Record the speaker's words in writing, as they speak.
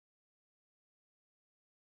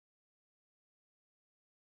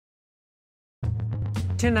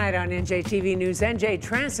Tonight on NJTV News, NJ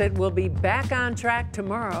Transit will be back on track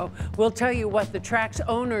tomorrow. We'll tell you what the track's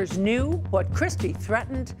owners knew, what Christie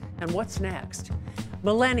threatened, and what's next.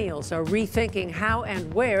 Millennials are rethinking how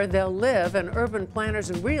and where they'll live, and urban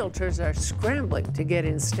planners and realtors are scrambling to get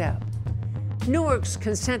in step. Newark's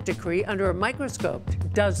consent decree under a microscope.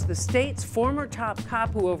 Does the state's former top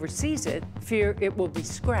cop who oversees it fear it will be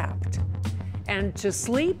scrapped? And to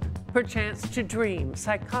sleep, perchance to dream.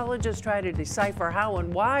 Psychologists try to decipher how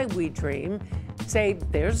and why we dream. Say,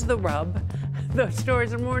 there's the rub. Those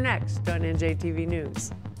stories and more next on NJTV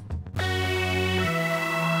News.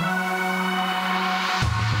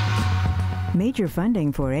 Major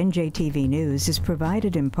funding for NJTV News is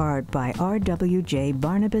provided in part by RWJ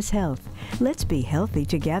Barnabas Health. Let's be healthy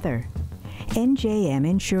together. NJM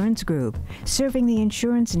Insurance Group, serving the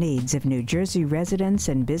insurance needs of New Jersey residents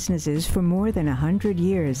and businesses for more than 100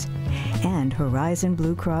 years. And Horizon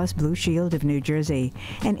Blue Cross Blue Shield of New Jersey,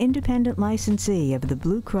 an independent licensee of the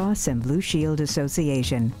Blue Cross and Blue Shield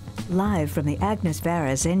Association. Live from the Agnes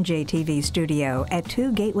Varus NJTV studio at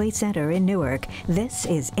 2 Gateway Center in Newark, this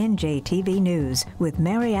is NJTV News with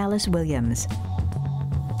Mary Alice Williams.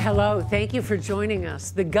 Hello, thank you for joining us.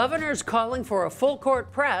 The governor's calling for a full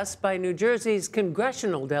court press by New Jersey's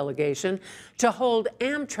congressional delegation to hold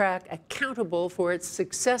Amtrak accountable for its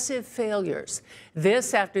successive failures.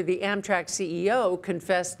 This after the Amtrak CEO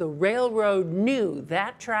confessed the railroad knew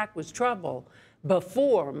that track was trouble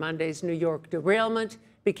before Monday's New York derailment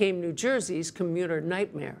became New Jersey's commuter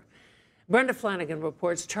nightmare. Brenda Flanagan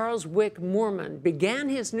reports Charles Wick Moorman began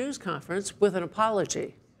his news conference with an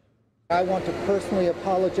apology. I want to personally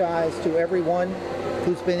apologize to everyone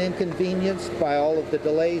who's been inconvenienced by all of the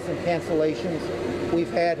delays and cancellations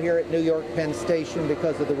we've had here at New York Penn Station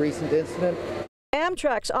because of the recent incident.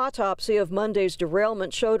 Amtrak's autopsy of Monday's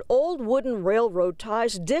derailment showed old wooden railroad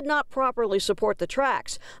ties did not properly support the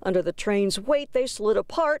tracks. Under the train's weight, they slid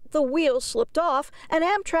apart, the wheels slipped off, and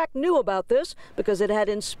Amtrak knew about this because it had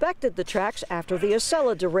inspected the tracks after the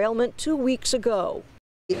Acela derailment 2 weeks ago.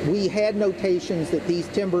 We had notations that these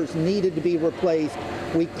timbers needed to be replaced.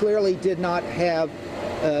 We clearly did not have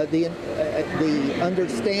the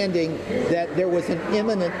understanding that there was an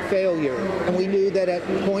imminent failure, and we knew that at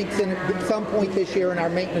some point this year in our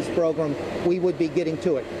maintenance program, we would be getting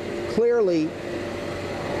to it. Clearly,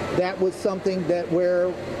 that was something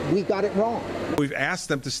where we got it wrong. We've asked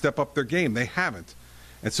them to step up their game. They haven't,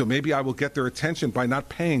 and so maybe I will get their attention by not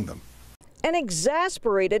paying them. An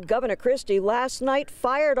exasperated Governor Christie last night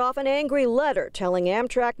fired off an angry letter telling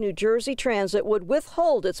Amtrak New Jersey Transit would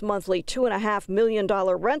withhold its monthly $2.5 million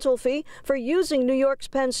rental fee for using New York's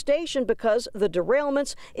Penn Station because the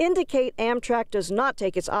derailments indicate Amtrak does not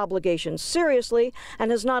take its obligations seriously and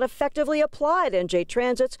has not effectively applied NJ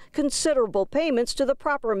Transit's considerable payments to the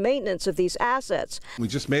proper maintenance of these assets. We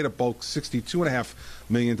just made a bulk $62.5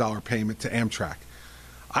 million payment to Amtrak.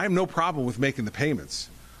 I have no problem with making the payments,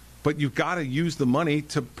 but you've got to use the money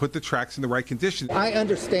to put the tracks in the right condition. I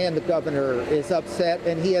understand the governor is upset,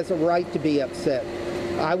 and he has a right to be upset.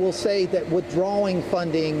 I will say that withdrawing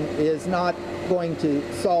funding is not going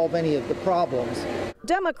to solve any of the problems.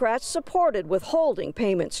 Democrats supported withholding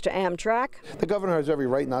payments to Amtrak. The governor has every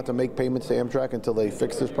right not to make payments to Amtrak until they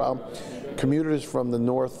fix this problem. Commuters from the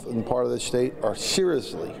north and part of the state are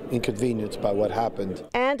seriously inconvenienced by what happened.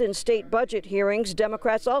 And in state budget hearings,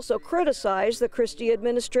 Democrats also criticized the Christie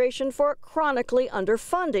administration for chronically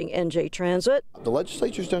underfunding NJ Transit. The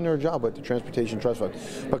legislature's done their job with the Transportation Trust Fund,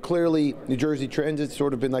 but clearly New Jersey Transit's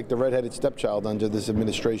sort of been like the redheaded stepchild under this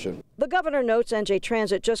administration. The governor notes NJ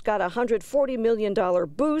Transit just got a $140 million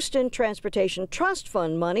boost in Transportation Trust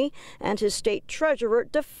Fund money, and his state treasurer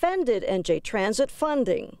defended NJ Transit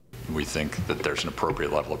funding. We think that there's an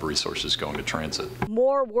appropriate level of resources going to transit.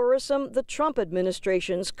 More worrisome, the Trump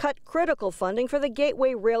administration's cut critical funding for the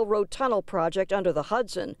Gateway Railroad Tunnel project under the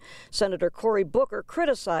Hudson. Senator Cory Booker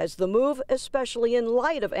criticized the move, especially in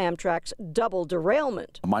light of Amtrak's double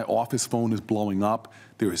derailment. My office phone is blowing up.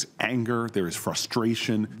 There is anger. There is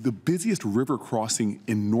frustration. The busiest river crossing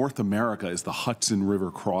in North America is the Hudson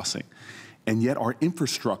River crossing, and yet our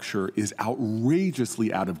infrastructure is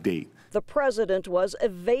outrageously out of date. The president was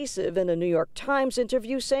evasive in a New York Times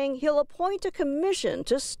interview, saying he'll appoint a commission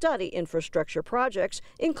to study infrastructure projects,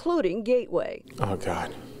 including Gateway. Oh,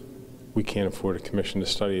 God. we can't afford a commission to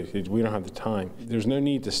study it. We don't have the time. There's no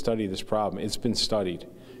need to study this problem. It's been studied.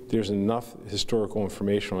 There's enough historical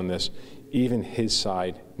information on this. Even his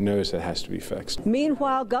side knows that has to be fixed.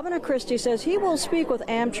 Meanwhile, Governor Christie says he will speak with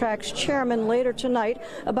Amtrak's chairman later tonight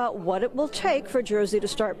about what it will take for Jersey to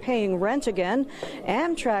start paying rent again.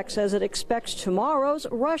 Amtrak says it expects tomorrow's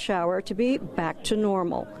rush hour to be back to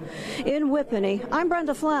normal. In Whippany, I'm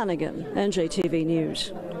Brenda Flanagan, NJTV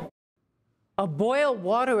News. A boil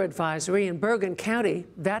water advisory in Bergen County.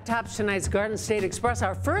 That tops tonight's Garden State Express.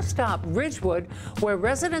 Our first stop, Ridgewood, where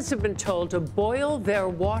residents have been told to boil their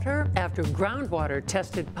water after groundwater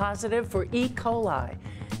tested positive for E. coli.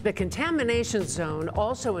 The contamination zone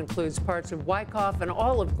also includes parts of Wyckoff and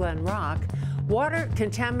all of Glen Rock. Water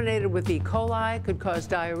contaminated with E. coli could cause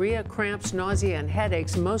diarrhea, cramps, nausea, and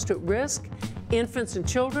headaches. Most at risk, infants and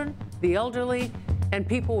children, the elderly, and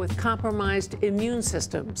people with compromised immune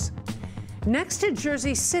systems. Next to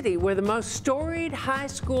Jersey City, where the most storied high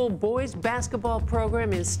school boys basketball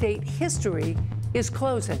program in state history is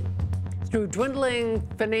closing. Through dwindling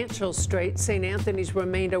financial straits, St. Anthony's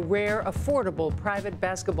remained a rare, affordable private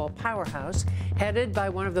basketball powerhouse headed by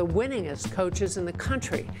one of the winningest coaches in the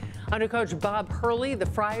country. Under Coach Bob Hurley, the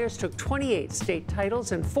Friars took 28 state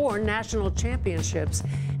titles and 4 national championships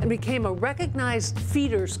and became a recognized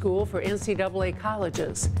feeder school for NCAA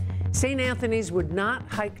colleges. St. Anthony's would not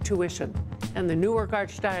hike tuition, and the Newark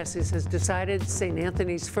Archdiocese has decided St.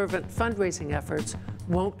 Anthony's fervent fundraising efforts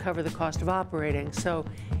won't cover the cost of operating, so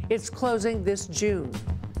it's closing this June.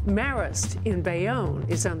 Marist in Bayonne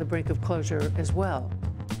is on the brink of closure as well.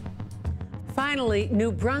 Finally,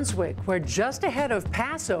 New Brunswick, where just ahead of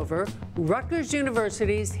Passover, Rutgers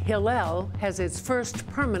University's Hillel has its first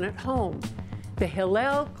permanent home. The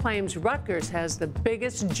Hillel claims Rutgers has the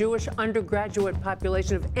biggest Jewish undergraduate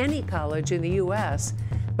population of any college in the U.S.,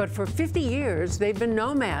 but for 50 years, they've been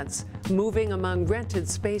nomads, moving among rented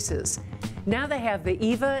spaces. Now they have the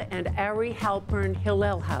Eva and Ari Halpern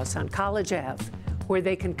Hillel House on College Ave, where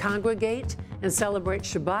they can congregate and celebrate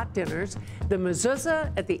Shabbat dinners. The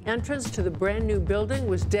mezuzah at the entrance to the brand new building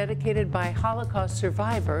was dedicated by Holocaust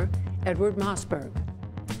survivor Edward Mossberg.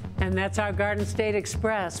 And that's our Garden State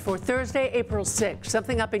Express for Thursday, April 6th.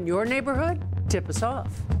 Something up in your neighborhood? Tip us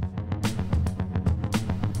off.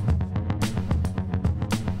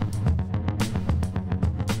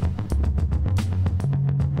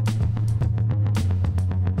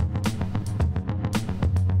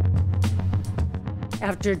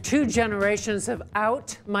 After 2 generations of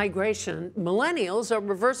out-migration, millennials are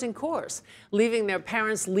reversing course, leaving their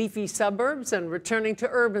parents' leafy suburbs and returning to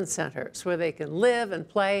urban centers where they can live and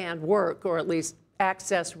play and work, or at least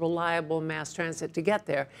access reliable mass transit to get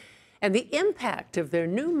there. And the impact of their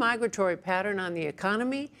new migratory pattern on the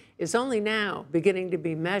economy is only now beginning to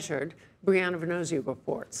be measured, Brianna Vannozzi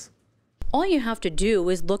reports. All you have to do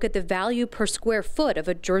is look at the value per square foot of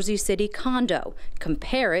a Jersey City condo,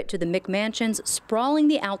 compare it to the McMansions sprawling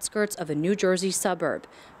the outskirts of a New Jersey suburb.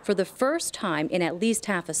 For the first time in at least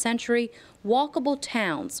half a century, walkable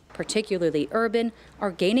towns, particularly urban,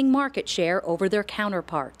 are gaining market share over their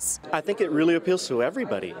counterparts. I think it really appeals to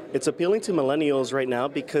everybody. It's appealing to millennials right now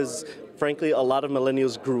because, frankly, a lot of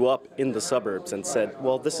millennials grew up in the suburbs and said,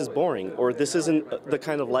 well, this is boring, or this isn't the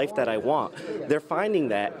kind of life that I want. They're finding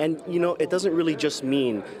that, and you know, it doesn't really just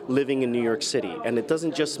mean living in New York City, and it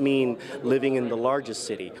doesn't just mean living in the largest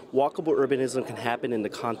city. Walkable urbanism can happen in the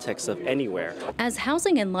context of anywhere. As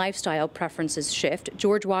housing and lifestyle preferences shift,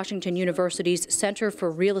 George Washington University's Center for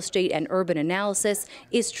Real Estate and Urban Analysis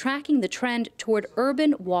is tracking the trend toward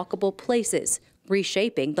urban walkable places,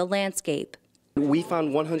 reshaping the landscape. We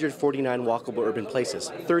found 149 walkable urban places.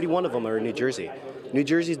 31 of them are in New Jersey. New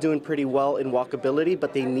Jersey's doing pretty well in walkability,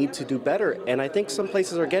 but they need to do better, and I think some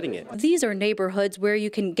places are getting it. These are neighborhoods where you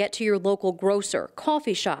can get to your local grocer,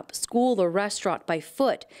 coffee shop, school, or restaurant by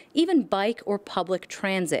foot, even bike or public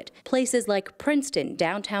transit. Places like Princeton,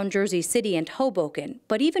 downtown Jersey City, and Hoboken,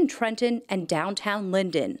 but even Trenton and downtown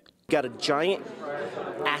Linden. We've got a giant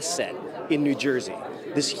asset in New Jersey.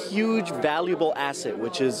 This huge, valuable asset,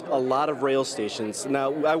 which is a lot of rail stations.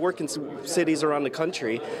 Now, I work in cities around the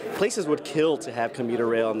country. Places would kill to have commuter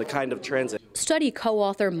rail and the kind of transit. Study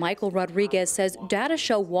co-author Michael Rodriguez says data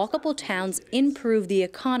show walkable towns improve the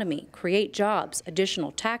economy, create jobs,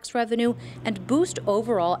 additional tax revenue, and boost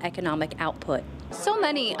overall economic output. So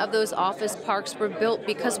many of those office parks were built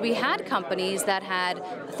because we had companies that had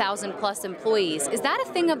 1,000+ employees. Is that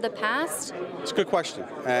a thing of the past? It's a good question,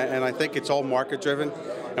 and I think it's all market-driven.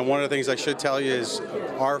 And one of the things I should tell you is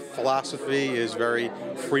our philosophy is very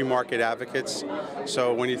free market advocates.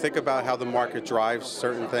 So when you think about how the market drives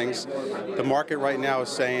certain things, the market right now is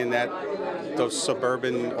saying that those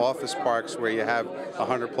suburban office parks where you have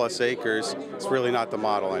 100+ acres, it's really not the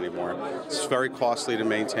model anymore. It's very costly to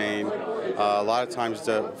maintain. A lot of times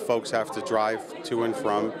the folks have to drive to and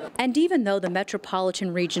from. And even though the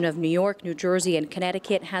metropolitan region of New York, New Jersey, and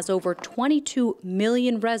Connecticut has over 22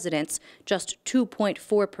 million residents, just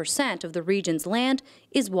 2.4% of the region's land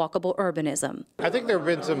is walkable urbanism. I think there have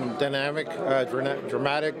been some dynamic,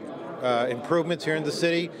 dramatic improvements here in the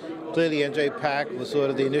city. Clearly, NJPAC was sort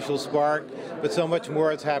of the initial spark, but so much more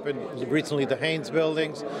has happened recently, the Haynes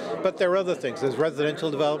buildings. But there are other things. There's residential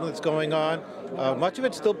development that's going on. Much of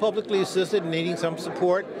it's still publicly assisted and needing some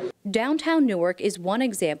support. Downtown Newark is one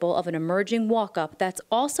example of an emerging walk-up that's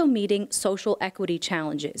also meeting social equity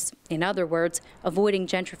challenges. In other words, avoiding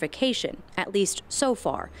gentrification, at least so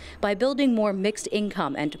far, by building more mixed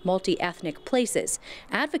income and multi-ethnic places.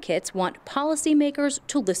 Advocates want policymakers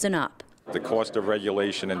to listen up. The cost of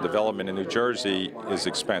regulation and development in New Jersey is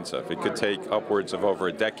expensive. It could take upwards of over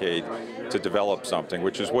a decade to develop something,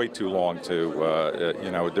 which is way too long to,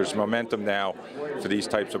 there's momentum now for these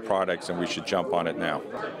types of products, and we should jump on it now.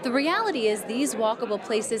 The reality is these walkable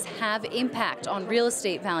places have impact on real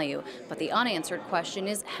estate value, but the unanswered question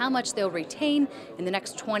is how much they'll retain in the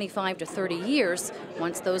next 25 to 30 years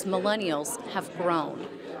once those millennials have grown.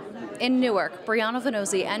 In Newark, Brianna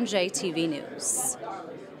Venozzi, NJTV News.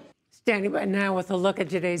 Standing by now with a look at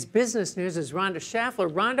today's business news is Rhonda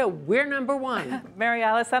Schaffler. Rhonda, we're number one. Mary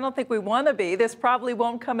Alice, I don't think we want to be. This probably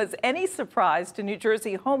won't come as any surprise to New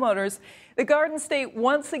Jersey homeowners. The Garden State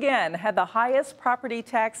once again had the highest property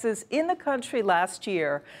taxes in the country last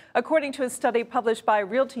year. According to a study published by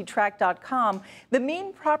RealtyTrack.com, the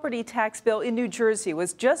mean property tax bill in New Jersey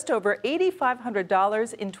was just over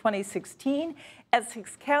 $8,500 in 2016.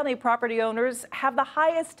 Essex County property owners have the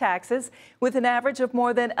highest taxes with an average of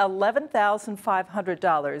more than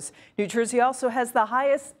 $11,500. New Jersey also has the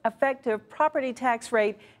highest effective property tax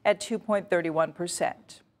rate at 2.31%.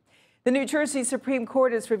 The New Jersey Supreme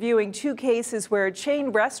Court is reviewing two cases where chain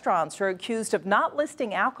restaurants are accused of not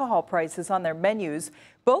listing alcohol prices on their menus.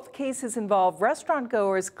 Both cases involve restaurant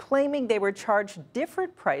goers claiming they were charged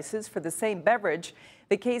different prices for the same beverage.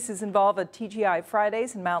 The cases involve a TGI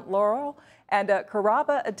Fridays in Mount Laurel and a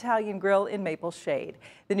Carrabba Italian Grill in Maple Shade.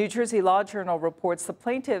 The New Jersey Law Journal reports the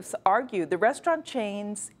plaintiffs argued the restaurant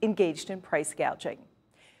chains engaged in price gouging.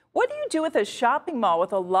 What do you do with a shopping mall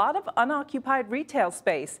with a lot of unoccupied retail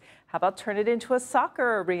space? How about turn it into a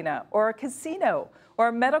soccer arena or a casino or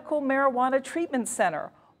a medical marijuana treatment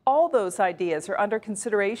center? All those ideas are under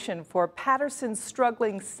consideration for Patterson's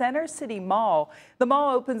struggling Center City Mall. The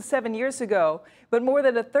mall opened 7 years ago, but more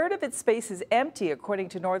than a third of its space is empty, according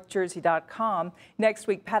to NorthJersey.com. Next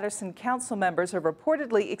week, Patterson council members are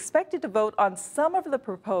reportedly expected to vote on some of the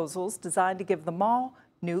proposals designed to give the mall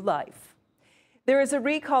new life. There is a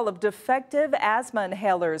recall of defective asthma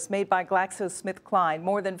inhalers made by GlaxoSmithKline.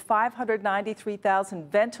 More than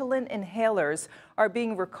 593,000 Ventolin inhalers are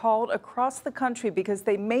being recalled across the country because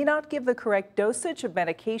they may not give the correct dosage of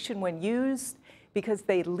medication when used because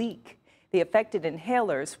they leak. The affected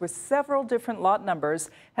inhalers, with several different lot numbers,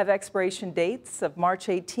 have expiration dates of March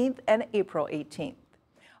 18th and April 18th.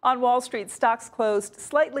 On Wall Street, stocks closed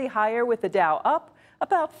slightly higher with the Dow up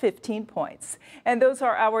about 15 points. And those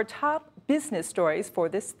are our top business stories for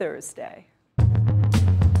this Thursday.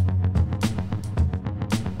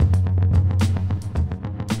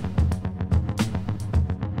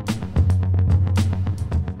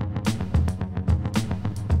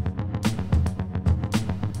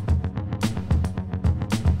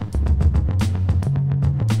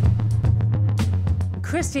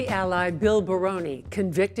 Christie ally Bill Baroni,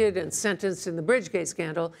 convicted and sentenced in the Bridgegate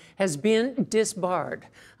scandal, has been disbarred.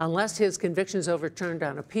 Unless his conviction is overturned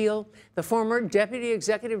on appeal, the former deputy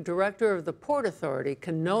executive director of the Port Authority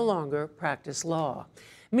can no longer practice law.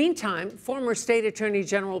 Meantime, former State Attorney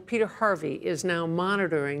General Peter Harvey is now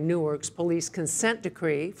monitoring Newark's police consent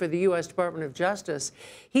decree for the U.S. Department of Justice.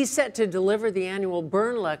 He's set to deliver the annual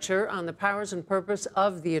Byrne Lecture on the powers and purpose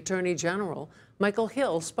of the Attorney General. Michael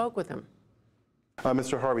Hill spoke with him.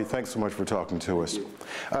 Mr. Harvey, thanks so much for talking to us.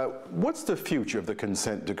 What's the future of the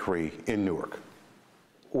consent decree in Newark?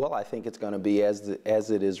 Well, I think it's going to be as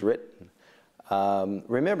it is written.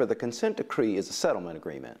 Remember, the consent decree is a settlement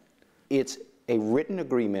agreement. It's a written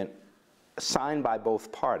agreement signed by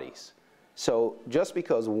both parties. So just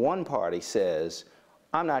because one party says,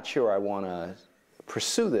 I'm not sure I want to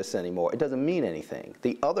pursue this anymore, it doesn't mean anything.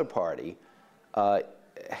 The other party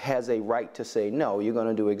has a right to say, no, you're going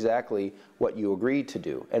to do exactly what you agreed to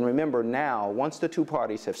do. And remember now, once the two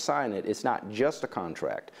parties have signed it, it's not just a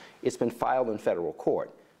contract. It's been filed in federal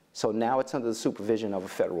court. So now it's under the supervision of a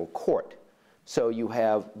federal court. So you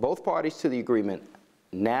have both parties to the agreement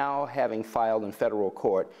now having filed in federal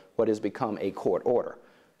court what has become a court order.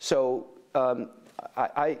 So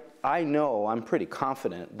I know, I'm pretty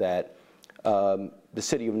confident that the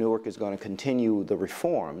city of Newark is going to continue the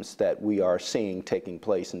reforms that we are seeing taking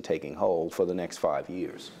place and taking hold for the next 5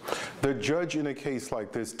 years. The judge in a case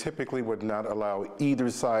like this typically would not allow either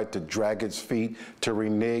side to drag its feet, to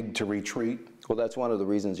renege, to retreat? Well, that's one of the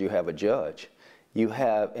reasons you have a judge. You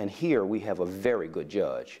have, and here we have a very good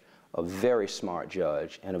judge, a very smart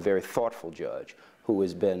judge, and a very thoughtful judge who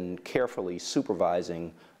has been carefully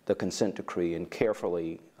supervising the consent decree and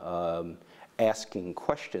carefully asking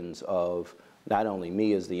questions of not only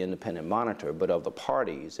me as the independent monitor, but of the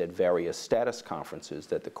parties at various status conferences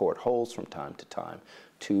that the court holds from time to time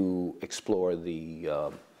to explore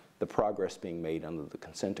the progress being made under the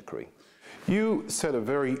consent decree. You said a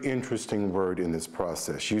very interesting word in this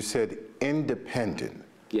process. You said independent.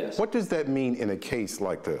 Yes. What does that mean in a case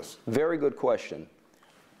like this? Very good question.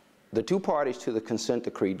 The two parties to the consent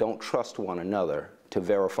decree don't trust one another to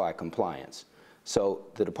verify compliance. So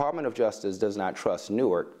the Department of Justice does not trust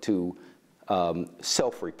Newark to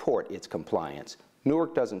self-report its compliance.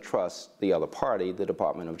 Newark doesn't trust the other party, the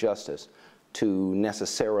Department of Justice, to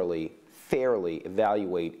necessarily fairly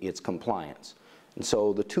evaluate its compliance. And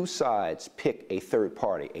so the two sides pick a third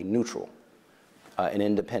party, a neutral, an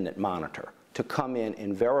independent monitor, to come in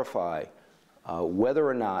and verify whether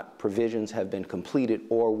or not provisions have been completed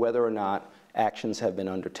or whether or not actions have been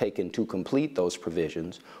undertaken to complete those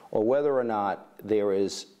provisions, or whether or not there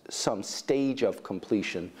is some stage of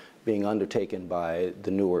completion being undertaken by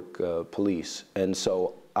the Newark police. And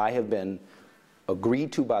so I have been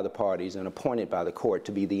agreed to by the parties and appointed by the court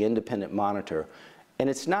to be the independent monitor. And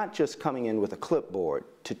it's not just coming in with a clipboard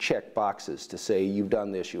to check boxes to say you've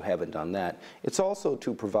done this, you haven't done that. It's also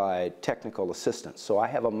to provide technical assistance. So I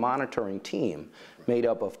have a monitoring team made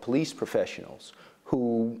up of police professionals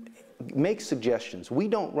who make suggestions. We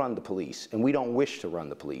don't run the police, and we don't wish to run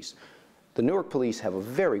the police. The Newark police have a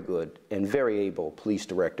very good and very able police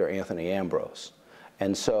director, Anthony Ambrose.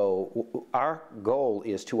 And so our goal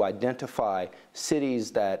is to identify cities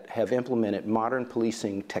that have implemented modern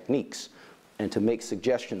policing techniques and to make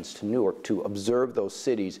suggestions to Newark to observe those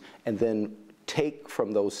cities and then take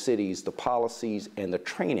from those cities the policies and the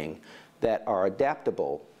training that are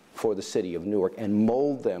adaptable for the city of Newark and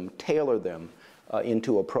mold them, tailor them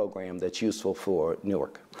into a program that's useful for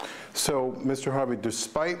Newark. So, Mr. Harvey,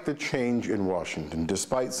 despite the change in Washington,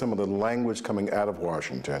 despite some of the language coming out of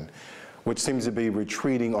Washington, which seems to be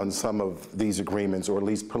retreating on some of these agreements, or at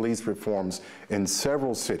least police reforms in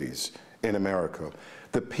several cities in America,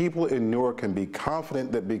 the people in Newark can be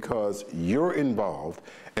confident that because you're involved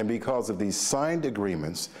and because of these signed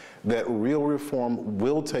agreements, that real reform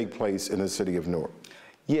will take place in the city of Newark.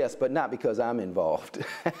 Yes, but not because I'm involved.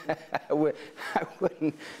 I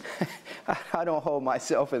don't hold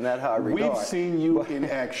myself in that high regard. We've seen you in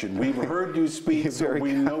action. We've heard you speak, so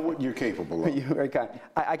we know what you're capable of. You're very kind.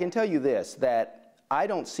 I can tell you this, that I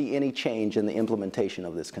don't see any change in the implementation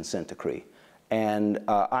of this consent decree. And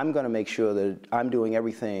I'm going to make sure that I'm doing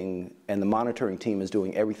everything, and the monitoring team is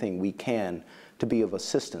doing everything we can to be of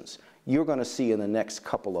assistance. You're going to see in the next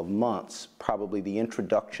couple of months probably the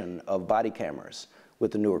introduction of body cameras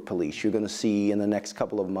with the Newark police. You're going to see in the next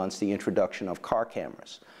couple of months the introduction of car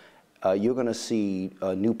cameras. You're going to see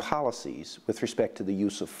new policies with respect to the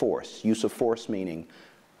use of force. Use of force meaning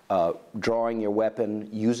drawing your weapon,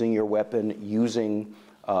 using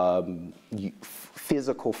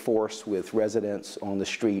physical force with residents on the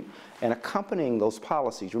street, and accompanying those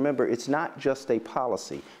policies. Remember, it's not just a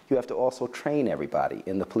policy. You have to also train everybody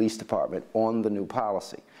in the police department on the new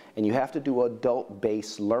policy. And you have to do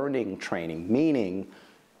adult-based learning training, meaning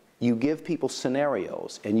you give people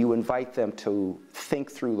scenarios and you invite them to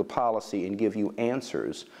think through the policy and give you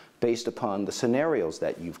answers based upon the scenarios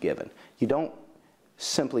that you've given. You don't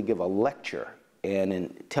simply give a lecture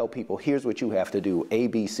and tell people, here's what you have to do, A,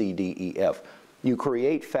 B, C, D, E, F. You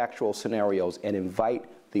create factual scenarios and invite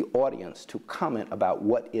the audience to comment about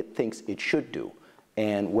what it thinks it should do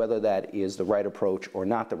and whether that is the right approach or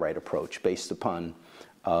not the right approach based upon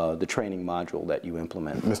the training module that you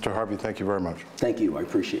implement. Mr. Harvey, thank you very much. Thank you. I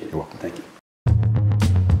appreciate it. You're welcome. Thank you.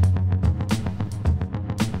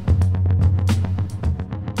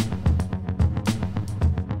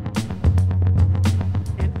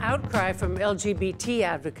 Outcry from LGBT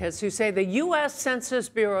advocates who say the U.S. Census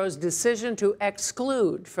Bureau's decision to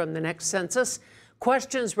exclude from the next census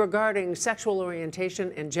questions regarding sexual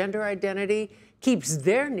orientation and gender identity keeps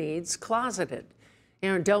their needs closeted.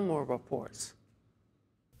 Aaron Delmore reports.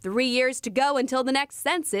 3 years to go until the next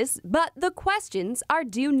census, but the questions are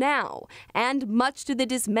due now. And much to the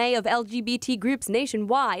dismay of LGBT groups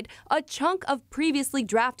nationwide, a chunk of previously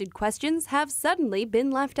drafted questions have suddenly been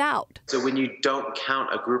left out. So when you don't count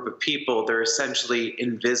a group of people, they're essentially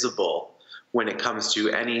invisible when it comes to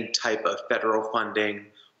any type of federal funding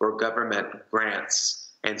or government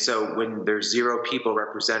grants. And so when there's 0 people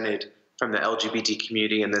represented from the LGBT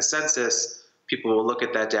community in the census, people will look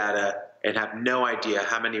at that data and have no idea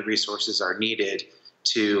how many resources are needed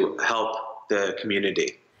to help the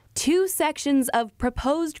community. 2 sections of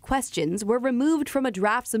proposed questions were removed from a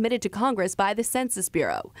draft submitted to Congress by the Census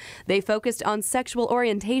Bureau. They focused on sexual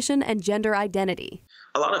orientation and gender identity.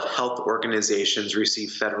 A lot of health organizations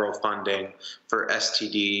receive federal funding for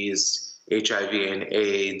STDs, HIV and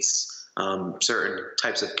AIDS, certain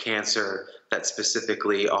types of cancer that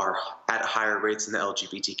specifically are at higher rates in the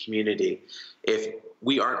LGBT community. If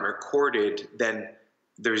we aren't recorded, then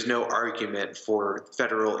there's no argument for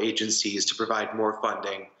federal agencies to provide more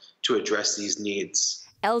funding to address these needs.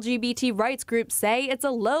 LGBT rights groups say it's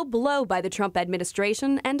a low blow by the Trump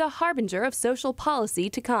administration and a harbinger of social policy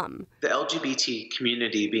to come. The LGBT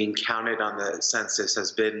community being counted on the census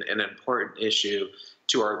has been an important issue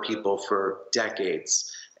to our people for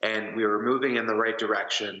decades, and we are moving in the right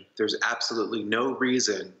direction. There's absolutely no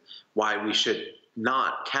reason why we should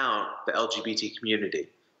not count the LGBT community.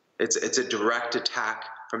 It's a direct attack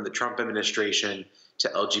from the Trump administration to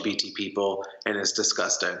LGBT people, and it's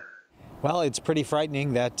disgusting. Well, it's pretty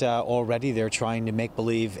frightening that already they're trying to make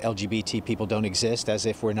believe LGBT people don't exist as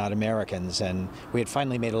if we're not Americans. And we had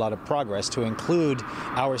finally made a lot of progress to include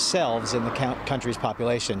ourselves in the country's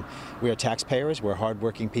population. We are taxpayers, we're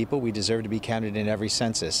hardworking people, we deserve to be counted in every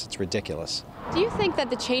census. It's ridiculous. Do you think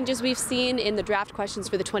that the changes we've seen in the draft questions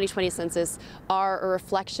for the 2020 census are a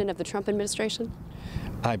reflection of the Trump administration?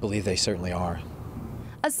 I believe they certainly are.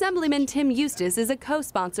 Assemblyman Tim Eustace is a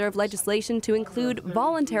co-sponsor of legislation to include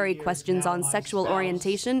voluntary questions on sexual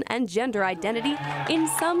orientation and gender identity in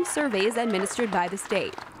some surveys administered by the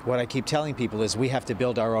state. What I keep telling people is we have to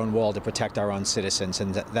build our own wall to protect our own citizens,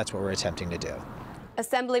 and that's what we're attempting to do.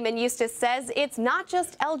 Assemblyman Eustace says it's not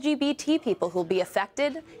just LGBT people who'll be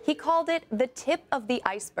affected. He called it the tip of the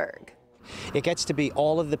iceberg. It gets to be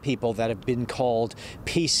all of the people that have been called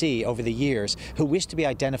PC over the years who wish to be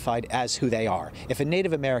identified as who they are. If a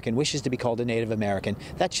Native American wishes to be called a Native American,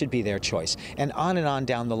 that should be their choice. And on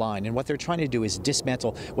down the line. And what they're trying to do is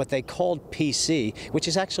dismantle what they called PC, which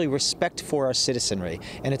is actually respect for our citizenry.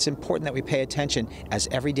 And it's important that we pay attention as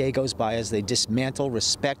every day goes by as they dismantle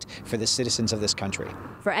respect for the citizens of this country.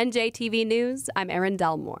 For NJTV News, I'm Erin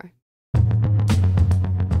Delmore.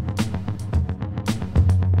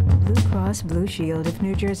 Blue Cross Blue Shield of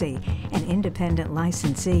New Jersey, an independent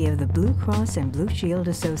licensee of the Blue Cross and Blue Shield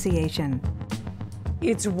Association.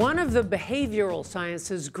 It's one of the behavioral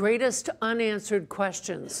science's greatest unanswered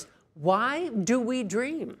questions. Why do we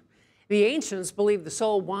dream? The ancients believed the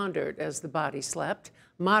soul wandered as the body slept.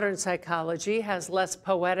 Modern psychology has less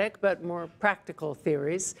poetic but more practical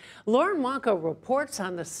theories. Lauren Wonka reports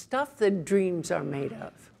on the stuff that dreams are made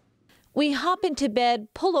of. We hop into bed,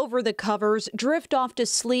 pull over the covers, drift off to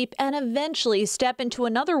sleep, and eventually step into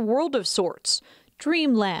another world of sorts,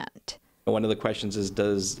 dreamland. One of the questions is,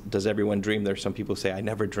 does everyone dream? There are some people who say, I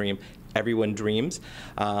never dream. Everyone dreams,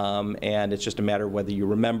 and it's just a matter of whether you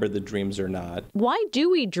remember the dreams or not. Why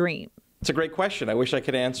do we dream? It's a great question. I wish I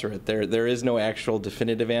could answer it. There is no actual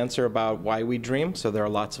definitive answer about why we dream, so there are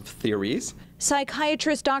lots of theories.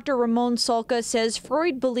 Psychiatrist Dr. Ramon Solca says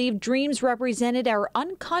Freud believed dreams represented our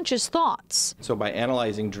unconscious thoughts. So by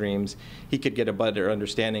analyzing dreams, he could get a better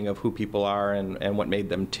understanding of who people are and what made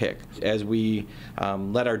them tick. As we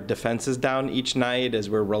let our defenses down each night,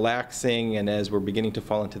 as we're relaxing and as we're beginning to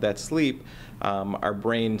fall into that sleep, our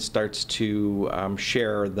brain starts to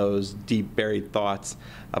share those deep buried thoughts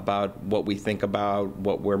about what we think about,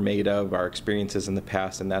 what we're made of, our experiences in the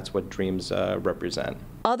past, and that's what dreams represent.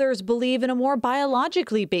 Others believe in a more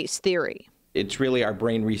biologically based theory. It's really our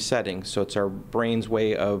brain resetting, so it's our brain's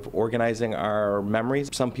way of organizing our memories.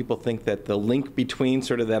 Some people think that the link between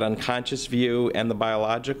sort of that unconscious view and the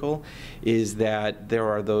biological is that there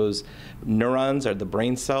are those neurons or the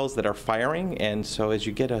brain cells that are firing, and so as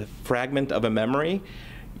you get a fragment of a memory,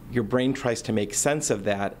 your brain tries to make sense of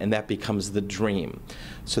that, and that becomes the dream.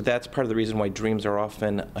 So that's part of the reason why dreams are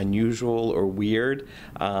often unusual or weird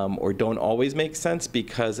or don't always make sense,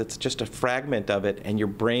 because it's just a fragment of it, and your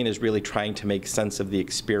brain is really trying to make sense of the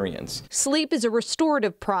experience. Sleep is a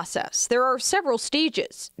restorative process. There are several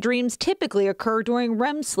stages. Dreams typically occur during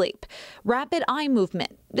REM sleep. Rapid eye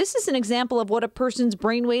movement. This is an example of what a person's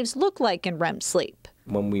brainwaves look like in REM sleep.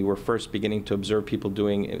 When we were first beginning to observe people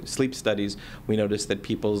doing sleep studies, we noticed that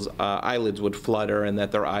people's eyelids would flutter and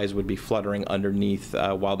that their eyes would be fluttering underneath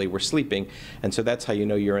while they were sleeping. And so that's how you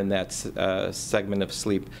know you're in that segment of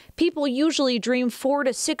sleep. People usually dream 4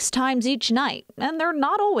 to 6 times each night, and they're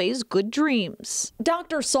not always good dreams.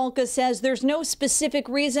 Dr. Salka says there's no specific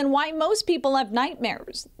reason why most people have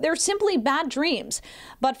nightmares. They're simply bad dreams.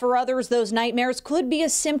 But for others, those nightmares could be a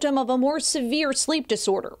symptom of a more severe sleep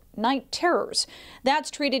disorder, night terrors.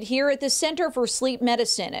 That's treated here at the Center for Sleep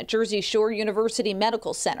Medicine at Jersey Shore University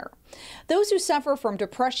Medical Center. Those who suffer from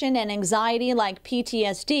depression and anxiety like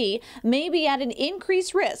PTSD may be at an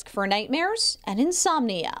increased risk for nightmares and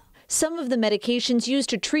insomnia. Some of the medications used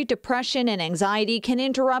to treat depression and anxiety can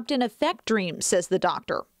interrupt and affect dreams, says the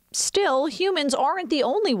doctor. Still, humans aren't the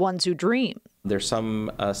only ones who dream. There's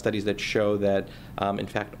some studies that show that, in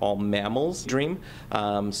fact, all mammals dream,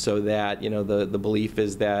 so that, the belief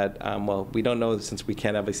is that, well, we don't know since we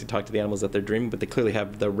can't obviously talk to the animals that they're dreaming, but they clearly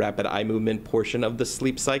have the rapid eye movement portion of the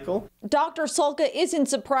sleep cycle. Dr. Salka isn't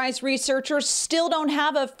surprised researchers still don't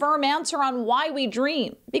have a firm answer on why we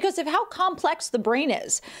dream because of how complex the brain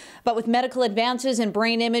is. But with medical advances in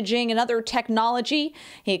brain imaging and other technology,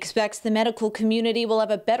 he expects the medical community will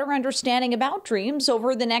have a better understanding about dreams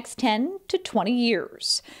over the next 10 to 20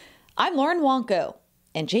 years. I'm Lauren Wonko,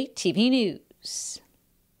 NJTV News.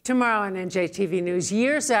 Tomorrow on NJTV News,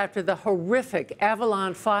 years after the horrific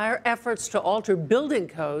Avalon fire, efforts to alter building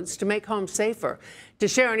codes to make homes safer. To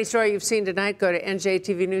share any story you've seen tonight, go to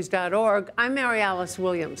njtvnews.org. I'm Mary Alice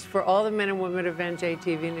Williams. For all the men and women of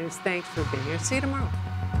NJTV News, thanks for being here. See you tomorrow.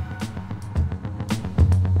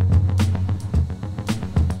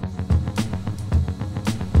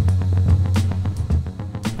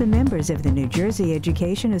 The members of the New Jersey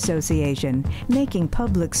Education Association, making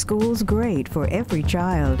public schools great for every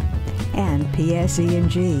child. And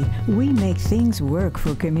PSE&G, we make things work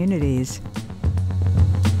for communities.